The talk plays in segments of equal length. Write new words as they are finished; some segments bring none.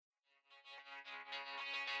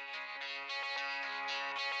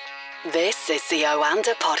This is the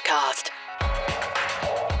Oanda Podcast.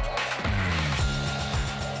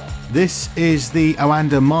 This is the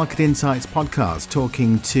Oanda Market Insights Podcast,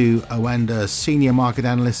 talking to Oanda senior market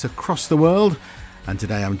analysts across the world. And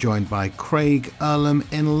today I'm joined by Craig Earlham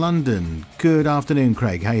in London. Good afternoon,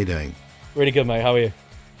 Craig. How are you doing? Really good, mate. How are you?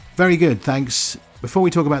 Very good, thanks. Before we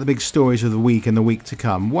talk about the big stories of the week and the week to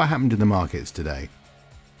come, what happened in the markets today?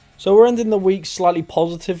 So we're ending the week slightly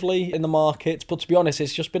positively in the markets, but to be honest,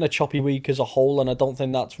 it's just been a choppy week as a whole, and I don't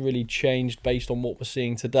think that's really changed based on what we're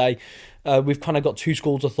seeing today. We've kind of got two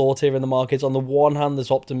schools of thought here in the markets. On the one hand,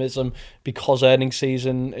 there's optimism because earnings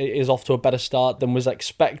season is off to a better start than was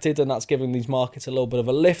expected, and that's giving these markets a little bit of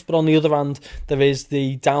a lift. But on the other hand, there is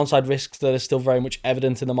the downside risks that are still very much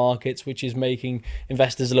evident in the markets, which is making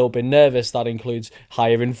investors a little bit nervous. That includes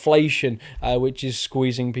higher inflation, which is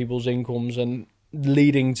squeezing people's incomes and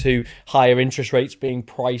leading to higher interest rates being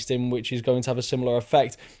priced in, which is going to have a similar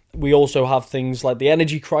effect. We also have things like the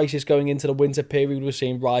energy crisis going into the winter period. We're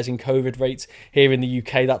seeing rising COVID rates here in the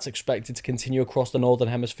UK. That's expected to continue across the Northern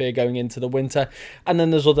Hemisphere going into the winter. And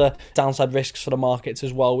then there's other downside risks for the markets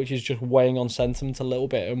as well, which is just weighing on sentiment a little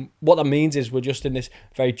bit. And what that means is we're just in this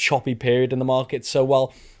very choppy period in the market. So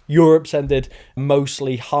while Europe's ended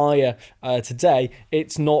mostly higher today,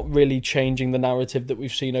 it's not really changing the narrative that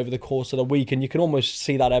we've seen over the course of the week. And you can almost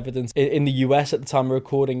see that evidence in the US at the time of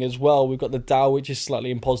recording as well. We've got the Dow, which is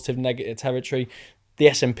slightly in positive negative territory. The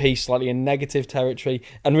S&P slightly in negative territory.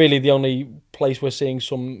 And really the only place we're seeing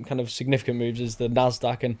some kind of significant moves is the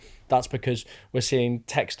Nasdaq, and that's because we're seeing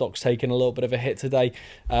tech stocks taking a little bit of a hit today,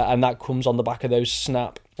 and that comes on the back of those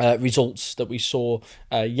Snap results that we saw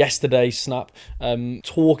yesterday. Snap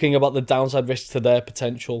talking about the downside risks to their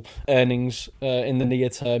potential earnings in the near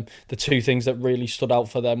term. The two things that really stood out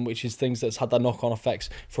for them, which is things that's had their knock-on effects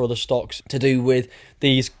for other stocks, to do with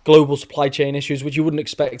these global supply chain issues, which you wouldn't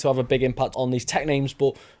expect to have a big impact on these tech names,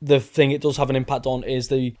 but the thing it does have an impact on is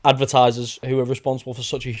the advertisers who are responsible for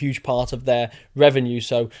such a huge part of their revenue.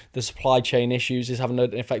 So the supply chain issues is having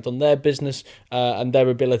an effect on their business and their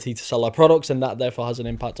ability to sell their products, and that therefore has an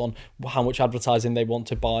impact on how much advertising they want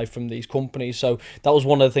to buy from these companies. So that was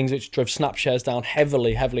one of the things which drove Snap shares down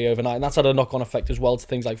heavily overnight, and that's had a knock-on effect as well to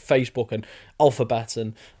things like Facebook and Alphabet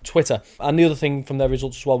and Twitter. And the other thing from their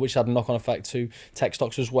results as well, which had a knock-on effect to tech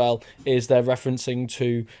stocks as well, is they're referencing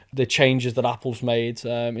to the changes that Apple's made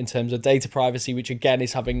in terms of data privacy, which again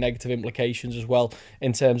is having negative implications as well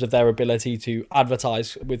in terms of their ability to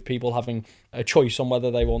advertise, with people having a choice on whether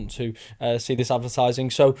they want to see this advertising.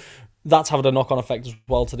 So that's having a knock-on effect as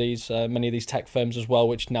well to these many of these tech firms as well,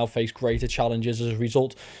 which now face greater challenges as a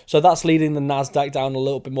result. So that's leading the Nasdaq down a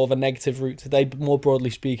little bit more of a negative route today, but more broadly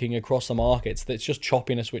speaking across the markets, it's just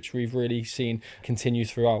choppiness which we've really seen continue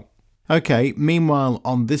throughout. Okay, meanwhile,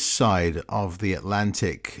 on this side of the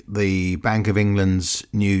Atlantic, the Bank of England's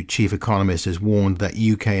new chief economist has warned that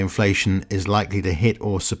UK inflation is likely to hit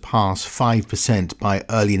or surpass 5% by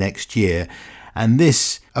early next year. And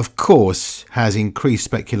this, of course, has increased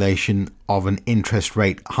speculation of an interest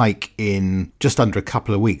rate hike in just under a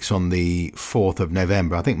couple of weeks on the 4th of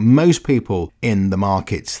November. I think most people in the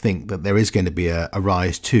markets think that there is going to be a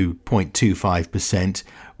rise to 0.25%.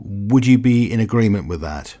 Would you be in agreement with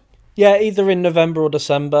that? Yeah, either in November or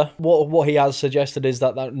December. What he has suggested is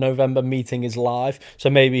that November meeting is live. So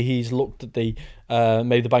maybe he's looked at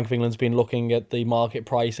maybe the Bank of England's been looking at the market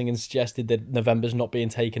pricing and suggested that November's not being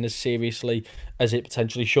taken as seriously as it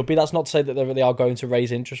potentially should be. That's not to say that they are going to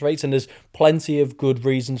raise interest rates, and there's plenty of good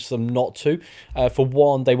reasons for them not to. For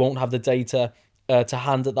one, they won't have the data to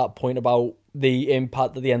hand at that point about the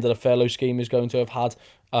impact that the end of the furlough scheme is going to have had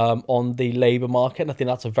on the labour market. And I think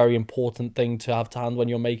that's a very important thing to have to hand when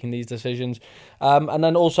you're making these decisions. And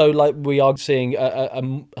then also, like, we are seeing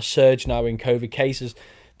a surge now in COVID cases.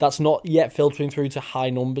 That's not yet filtering through to high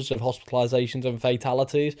numbers of hospitalisations and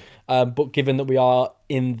fatalities. But given that we are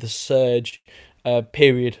in the surge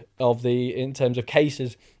period in terms of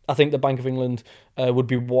cases, I think the Bank of England would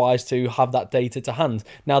be wise to have that data to hand.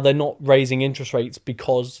 Now, they're not raising interest rates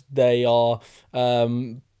because they are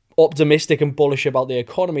optimistic and bullish about the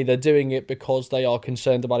economy. They're doing it because they are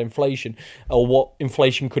concerned about inflation or what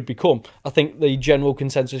inflation could become. I think the general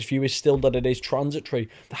consensus view is still that it is transitory.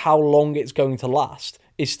 How long it's going to last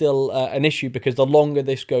is still an issue, because the longer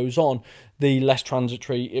this goes on, the less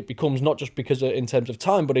transitory it becomes, not just because in terms of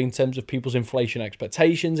time, but in terms of people's inflation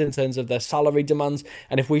expectations, in terms of their salary demands.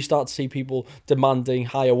 And if we start to see people demanding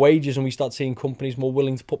higher wages, and we start seeing companies more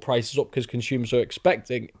willing to put prices up because consumers are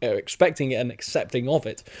expecting it and accepting of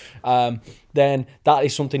it, then that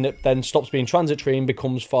is something that then stops being transitory and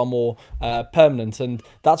becomes far more permanent. And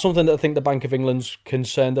that's something that I think the Bank of England's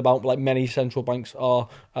concerned about, like many central banks are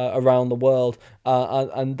around the world.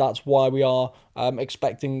 And that's why we are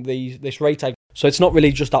expecting this rate hike. So it's not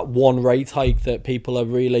really just that one rate hike that people are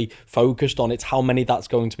really focused on. It's how many that's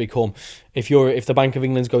going to become. If the Bank of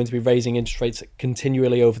England is going to be raising interest rates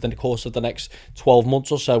continually over the course of the next 12 months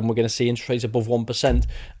or so, and we're going to see interest rates above 1%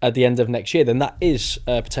 at the end of next year, then that is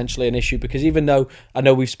potentially an issue. Because even though I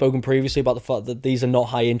know we've spoken previously about the fact that these are not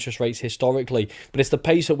high interest rates historically, but it's the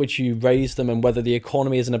pace at which you raise them and whether the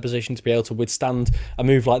economy is in a position to be able to withstand a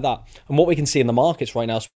move like that. And what we can see in the markets right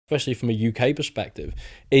now, especially from a UK perspective,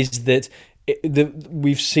 is that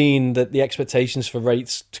we've seen that the expectations for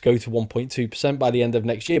rates to go to 1.2% by the end of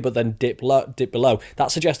next year, but then dip below.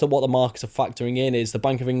 That suggests that what the markets are factoring in is the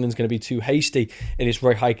Bank of England's going to be too hasty in its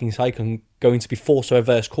rate hiking cycle and going to be forced to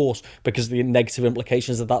reverse course because of the negative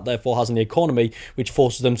implications that therefore has on the economy, which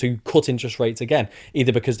forces them to cut interest rates again,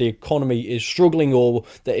 either because the economy is struggling or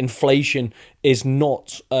that inflation is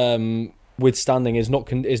not withstanding, is not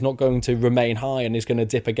going to remain high and is going to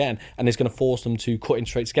dip again and is going to force them to cut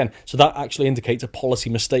interest rates again. So that actually indicates a policy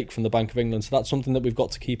mistake from the Bank of England. So that's something that we've got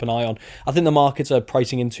to keep an eye on. I think the markets are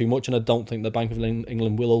pricing in too much, and I don't think the Bank of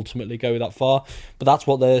England will ultimately go that far. But that's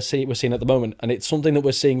what we're seeing at the moment, and it's something that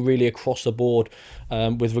we're seeing really across the board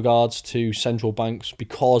with regards to central banks,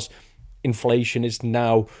 because inflation is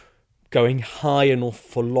now going high enough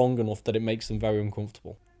for long enough that it makes them very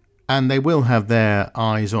uncomfortable. And they will have their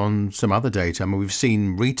eyes on some other data. I mean, we've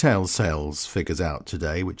seen retail sales figures out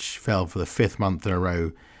today, which fell for the fifth month in a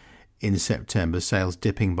row in September, sales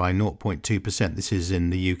dipping by 0.2%. This is in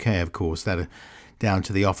the UK, of course, that are down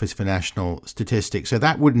to the Office for National Statistics. So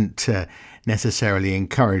that wouldn't necessarily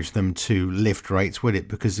encourage them to lift rates, would it?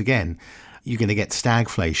 Because, again, you're going to get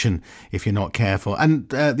stagflation if you're not careful. And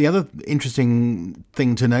the other interesting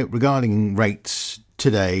thing to note regarding rates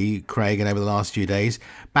today, Craig, and over the last few days,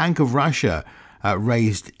 Bank of Russia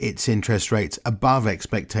raised its interest rates above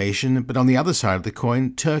expectation. But on the other side of the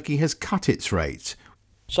coin, Turkey has cut its rates.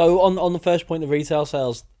 So on the first point, the retail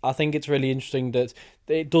sales, I think it's really interesting that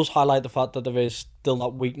it does highlight the fact that there is still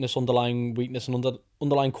that underlying weakness and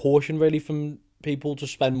underlying caution really from people to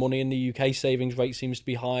spend money in the UK. Savings rate seems to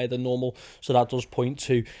be higher than normal. So that does point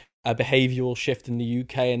to a behavioural shift in the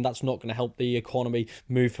UK, and that's not going to help the economy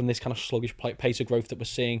move from this kind of sluggish pace of growth that we're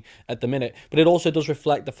seeing at the minute. But it also does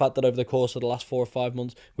reflect the fact that over the course of the last 4 or 5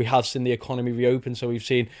 months, we have seen the economy reopen. So we've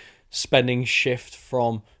seen spending shift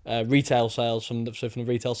from retail sales from the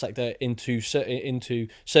retail sector into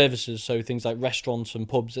services, so things like restaurants and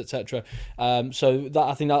pubs, etc. So that,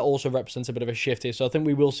 I think that also represents a bit of a shift here. So I think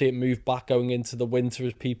we will see it move back going into the winter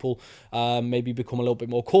as people maybe become a little bit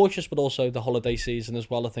more cautious, but also the holiday season as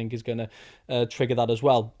well, I think, is going to trigger that as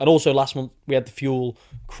well. And also last month we had the fuel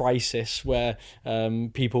crisis where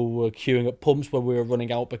people were queuing at pumps where we were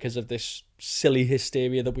running out because of this silly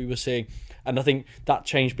hysteria that we were seeing. And I think that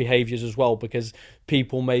changed behaviours as well, because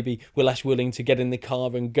people maybe were less willing to get in the car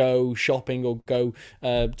and go shopping or go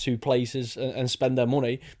to places and spend their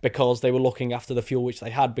money because they were looking after the fuel which they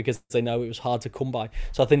had, because they know it was hard to come by.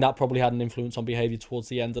 So I think that probably had an influence on behaviour towards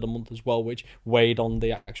the end of the month as well, which weighed on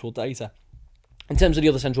the actual data. In terms of the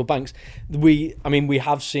other central banks, we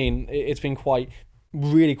have seen it's been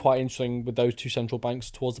really quite interesting with those two central banks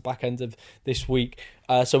towards the back end of this week.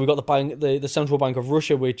 So we've got the Central Bank of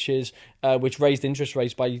Russia, which raised interest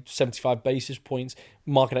rates by 75 basis points,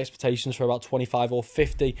 market expectations for about 25 or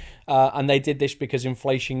 50, and they did this because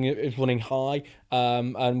inflation is running high,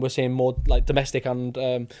 and we're seeing more like domestic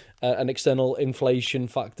and external inflation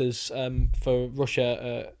factors for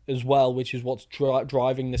Russia as well, which is what's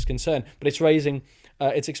driving this concern. But it's raising.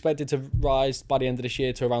 It's expected to rise by the end of this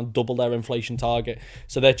year to around double their inflation target.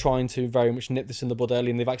 So they're trying to very much nip this in the bud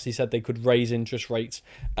early, and they've actually said they could raise interest rates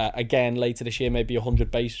again later this year, maybe 100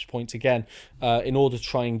 basis points again, in order to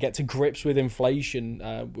try and get to grips with inflation,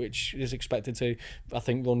 which is expected to, I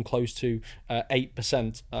think, run close to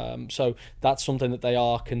 8%. So that's something that they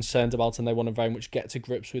are concerned about, and they want to very much get to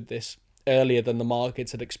grips with this earlier than the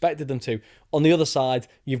markets had expected them to. On the other side,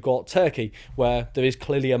 you've got Turkey, where there is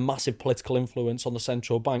clearly a massive political influence on the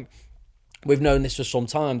central bank. We've known this for some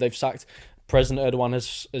time. President Erdogan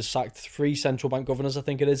has sacked 3 central bank governors, I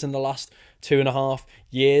think it is, in the last 2.5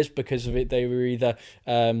 years because of it. They were either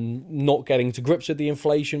not getting to grips with the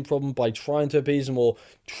inflation problem by trying to appease them, or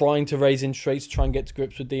trying to raise interest rates to try and get to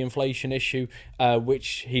grips with the inflation issue,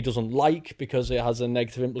 which he doesn't like because it has a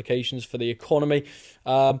negative implications for the economy,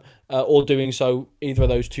 or doing so, either of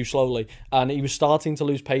those too slowly. And he was starting to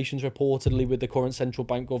lose patience reportedly with the current central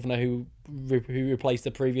bank governor who replaced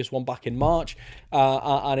the previous one back in March,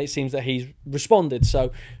 and it seems that he's responded.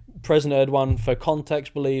 So President Erdogan, for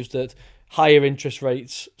context, believes that higher interest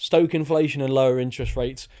rates stoke inflation and lower interest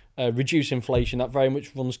rates reduce inflation. That very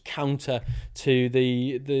much runs counter to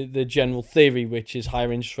the general theory, which is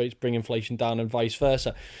higher interest rates bring inflation down and vice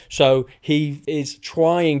versa. So he is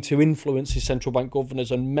trying to influence his central bank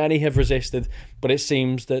governors, and many have resisted, but it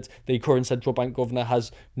seems that the current central bank governor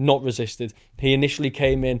has not resisted. He initially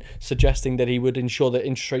came in suggesting that he would ensure that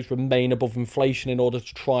interest rates remain above inflation in order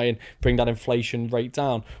to try and bring that inflation rate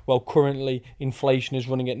down. Well, currently inflation is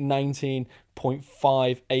running at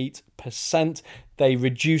 19.58%. They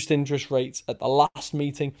reduced interest rates at the last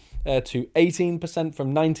meeting to 18%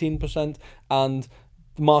 from 19%, and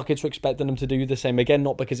the markets were expecting them to do the same again,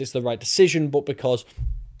 not because it's the right decision, but because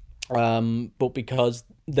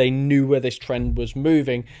they knew where this trend was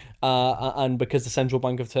moving, and because the Central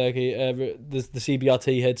Bank of Turkey, the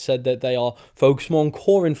CBRT, had said that they are focused more on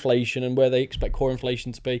core inflation and where they expect core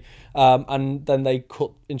inflation to be, and then they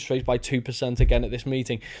cut interest rates by 2% again at this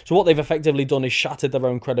meeting. So what they've effectively done is shattered their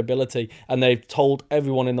own credibility, and they've told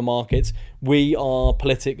everyone in the markets, we are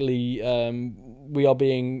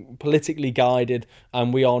being politically guided,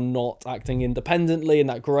 and we are not acting independently, and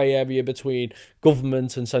that grey area between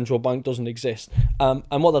government and central bank doesn't exist.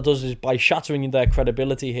 And what that does is, by shattering their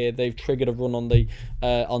credibility here, they've triggered a run on the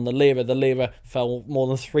lira. The lira fell more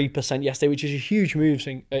than 3% yesterday, which is a huge move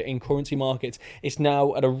in currency markets. It's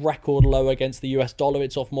now at a record low against the US dollar.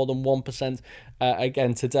 It's off more than 1%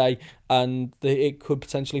 again today, and it could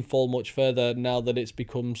potentially fall much further now that it's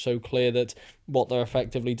become so clear that what they're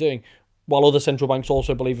effectively doing. While other central banks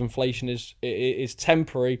also believe inflation is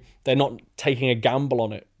temporary, they're not taking a gamble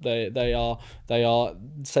on it. They are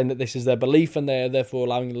saying that this is their belief, and they are therefore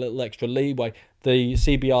allowing a little extra leeway. The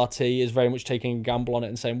CBRT is very much taking a gamble on it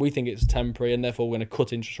and saying, we think it's temporary, and therefore we're going to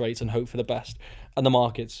cut interest rates and hope for the best. And the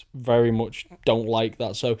markets very much don't like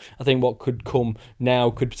that. So I think what could come now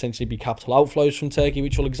could potentially be capital outflows from Turkey,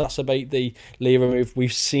 which will exacerbate the lira move.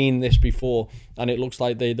 We've seen this before, and it looks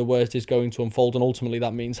like the worst is going to unfold, and ultimately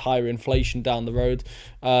that means higher inflation down the road,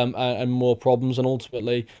 and more problems. And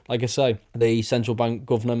ultimately, like I say, the central bank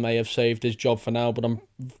governor may have saved his job for now, but I'm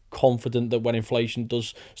confident that when inflation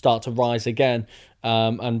does start to rise again,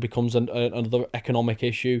 and becomes another economic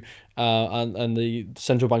issue, and the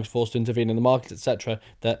central bank's forced to intervene in the markets, etc.,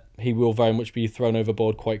 that he will very much be thrown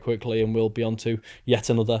overboard quite quickly, and we'll be on to yet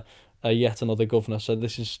another governor. So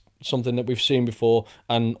this is something that we've seen before,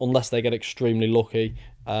 and unless they get extremely lucky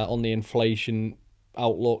on the inflation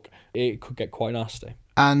outlook, it could get quite nasty.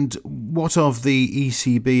 And what of the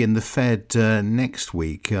ECB and the Fed next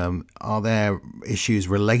week? Are there issues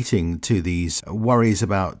relating to these worries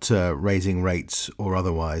about raising rates or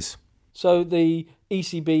otherwise? So the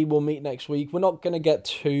ECB will meet next week. We're not going to get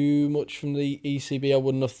too much from the ECB, I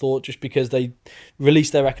wouldn't have thought, just because they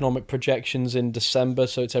release their economic projections in December,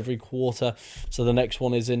 so it's every quarter. So the next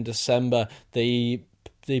one is in December. The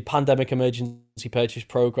pandemic emergency purchase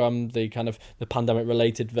program, the pandemic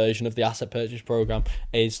related version of the asset purchase program,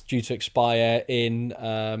 is due to expire in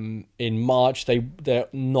March. They're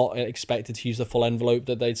not expected to use the full envelope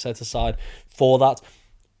that they'd set aside for that.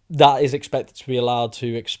 That is expected to be allowed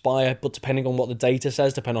to expire, but depending on what the data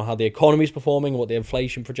says, depending on how the economy is performing, what the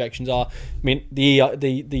inflation projections are. I mean, the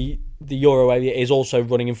euro area is also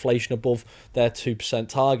running inflation above their 2%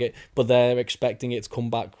 target, but they're expecting it to come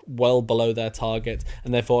back well below their target,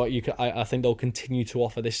 and therefore I think they'll continue to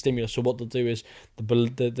offer this stimulus. So what they'll do is,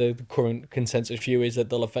 the current consensus view is that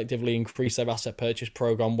they'll effectively increase their asset purchase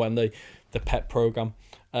program when the PEP program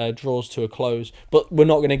draws to a close. But we're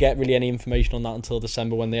not going to get really any information on that until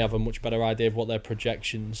December, when they have a much better idea of what their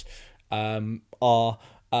projections are.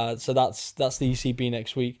 So that's the ECB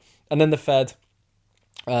next week, and then the Fed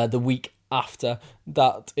the week after.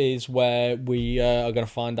 That is where we are going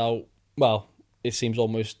to find out. Well, it seems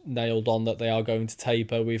almost nailed on that they are going to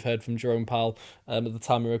taper. We've heard from Jerome Powell at the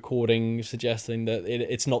time of recording suggesting that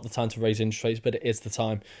it's not the time to raise interest rates, but it is the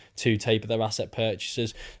time to taper their asset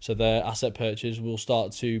purchases. So their asset purchase will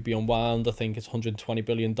start to be unwound. I think it's $120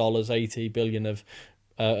 billion, $80 billion of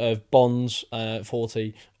bonds,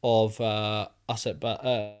 40 of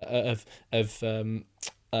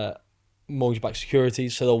mortgage-backed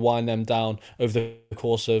securities. So they'll wind them down over the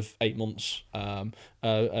course of 8 months, and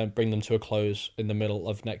bring them to a close in the middle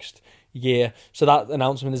of next year. So that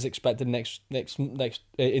announcement is expected next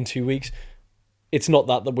in 2 weeks. It's not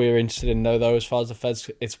that we're interested in, though, as far as the Feds.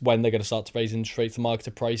 It's when they're going to start to raise interest rates. The markets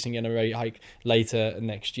are pricing in a rate hike later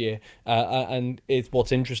next year. And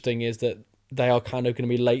what's interesting is that they are kind of going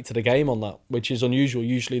to be late to the game on that, which is unusual.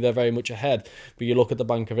 Usually they're very much ahead. But you look at the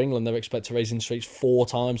Bank of England, they're expected to raise interest rates 4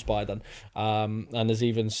 times by then. And there's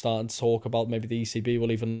even starting to talk about maybe the ECB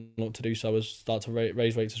will even look to do so, as start to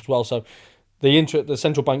raise rates as well. So the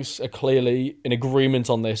central banks are clearly in agreement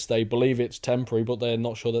on this. They believe it's temporary, but they're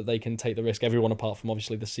not sure that they can take the risk. Everyone apart from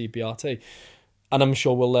obviously the CBRT. And I'm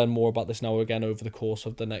sure we'll learn more about this now again over the course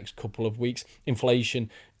of the next couple of weeks.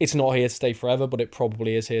 Inflation, it's not here to stay forever, but it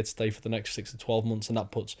probably is here to stay for the next 6 to 12 months. And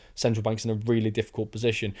that puts central banks in a really difficult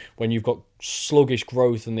position when you've got sluggish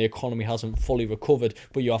growth and the economy hasn't fully recovered,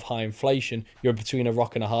 but you have high inflation. You're between a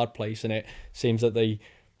rock and a hard place. And it seems that the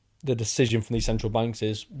decision from these central banks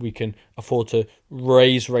is we can afford to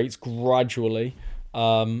raise rates gradually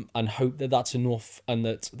and hope that that's enough, and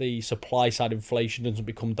that the supply side inflation doesn't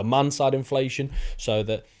become demand side inflation, so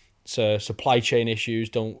that supply chain issues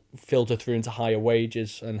don't filter through into higher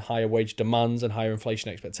wages and higher wage demands and higher inflation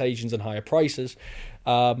expectations and higher prices,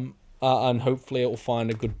 and hopefully it will find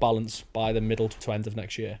a good balance by the middle to end of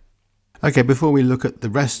next year. Okay, before we look at the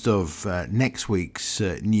rest of next week's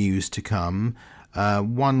news to come,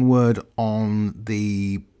 one word on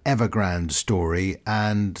the Evergrande story,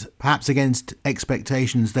 and perhaps against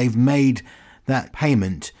expectations, they've made that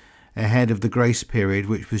payment ahead of the grace period,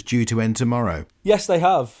 which was due to end tomorrow. Yes, they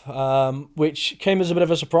have, which came as a bit of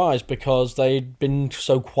a surprise because they'd been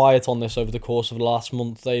so quiet on this over the course of the last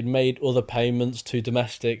month. They'd made other payments to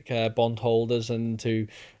domestic bondholders and to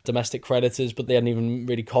domestic creditors, but they hadn't even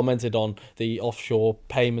really commented on the offshore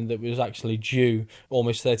payment that was actually due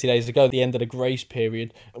almost 30 days ago. The end of the grace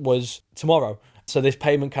period was tomorrow. So this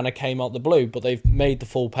payment kind of came out the blue, but they've made the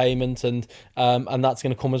full payment, and that's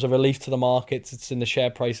going to come as a relief to the markets. It's in the share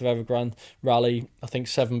price of Evergrande rally, I think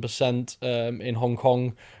 7% in Hong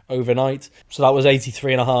Kong overnight. So that was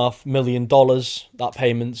 $83.5 million. That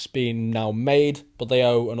payment's been now made, but they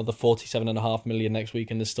owe another $47.5 million next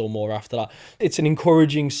week, and there's still more after that. It's an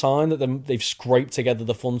encouraging sign that they've scraped together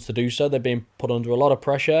the funds to do so. They're being put under a lot of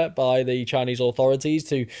pressure by the Chinese authorities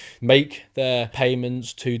to make their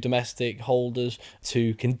payments to domestic holders,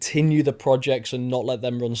 to continue the projects and not let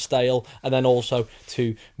them run stale, and then also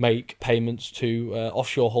to make payments to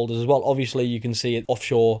offshore holders as well. Obviously, you can see it,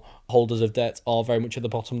 offshore holders of debt are very much at the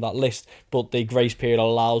bottom of that list, but the grace period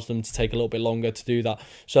allows them to take a little bit longer to do that.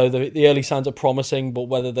 So the early signs are promising, but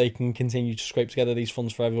whether they can continue to scrape together these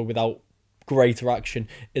funds forever without greater action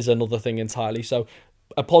is another thing entirely. So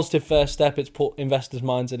a positive first step. It's put investors'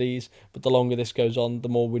 minds at ease, but the longer this goes on, the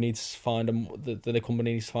more we need to find the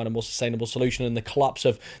company needs to find a more sustainable solution. And the collapse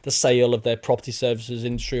of the sale of their property services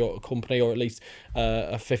industry or company, or at least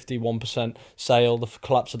a 51% sale, the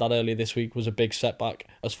collapse of that earlier this week was a big setback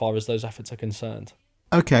as far as those efforts are concerned.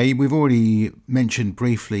 Okay, we've already mentioned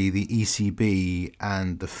briefly the ECB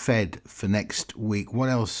and the Fed for next week. What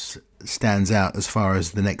else stands out as far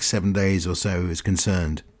as the next 7 days or so is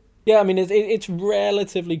concerned? Yeah, I mean, it's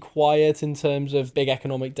relatively quiet in terms of big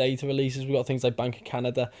economic data releases. We've got things like Bank of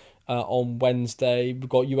Canada on Wednesday. We've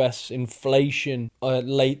got US inflation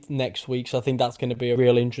late next week, so I think that's going to be a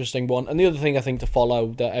real interesting one. And the other thing I think to follow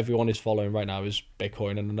that everyone is following right now is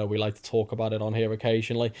Bitcoin, and I know we like to talk about it on here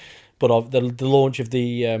occasionally. But the launch of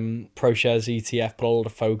the ProShares ETF put a lot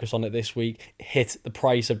of focus on it this week. Hit the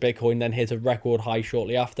price of Bitcoin, then hit a record high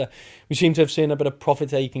shortly after. We seem to have seen a bit of profit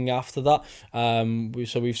taking after that.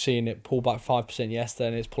 So we've seen it pull back 5% yesterday,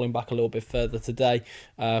 and it's pulling back a little bit further today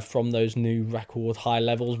from those new record high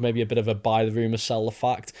levels. Maybe a bit of a buy the rumor, sell the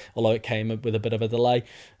fact, although it came with a bit of a delay.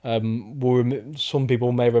 Some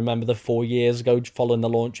people may remember the 4 years ago, following the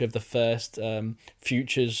launch of the first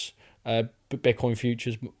futures Bitcoin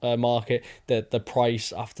futures market, that the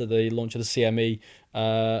price after the launch of the CME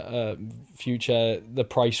future, the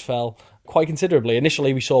price fell quite considerably.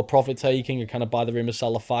 Initially, we saw profit taking, a kind of buy the rumor,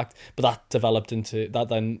 sell the fact, but that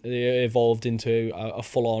then evolved into a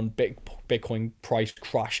full-on Bitcoin price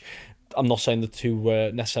crash. I'm not saying the two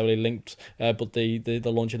were necessarily linked, but the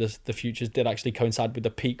launch of the futures did actually coincide with the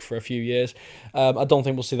peak for a few years. I don't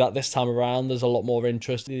think we'll see that this time around. There's a lot more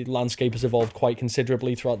interest. The landscape has evolved quite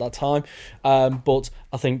considerably throughout that time, but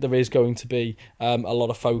I think there is going to be a lot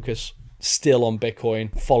of focus still on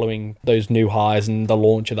Bitcoin following those new highs and the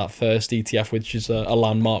launch of that first ETF, which is a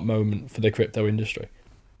landmark moment for the crypto industry.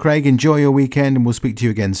 Craig, enjoy your weekend, and we'll speak to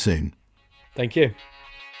you again soon. Thank you.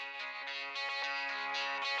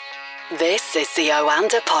 This is the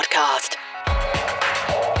Oanda Podcast.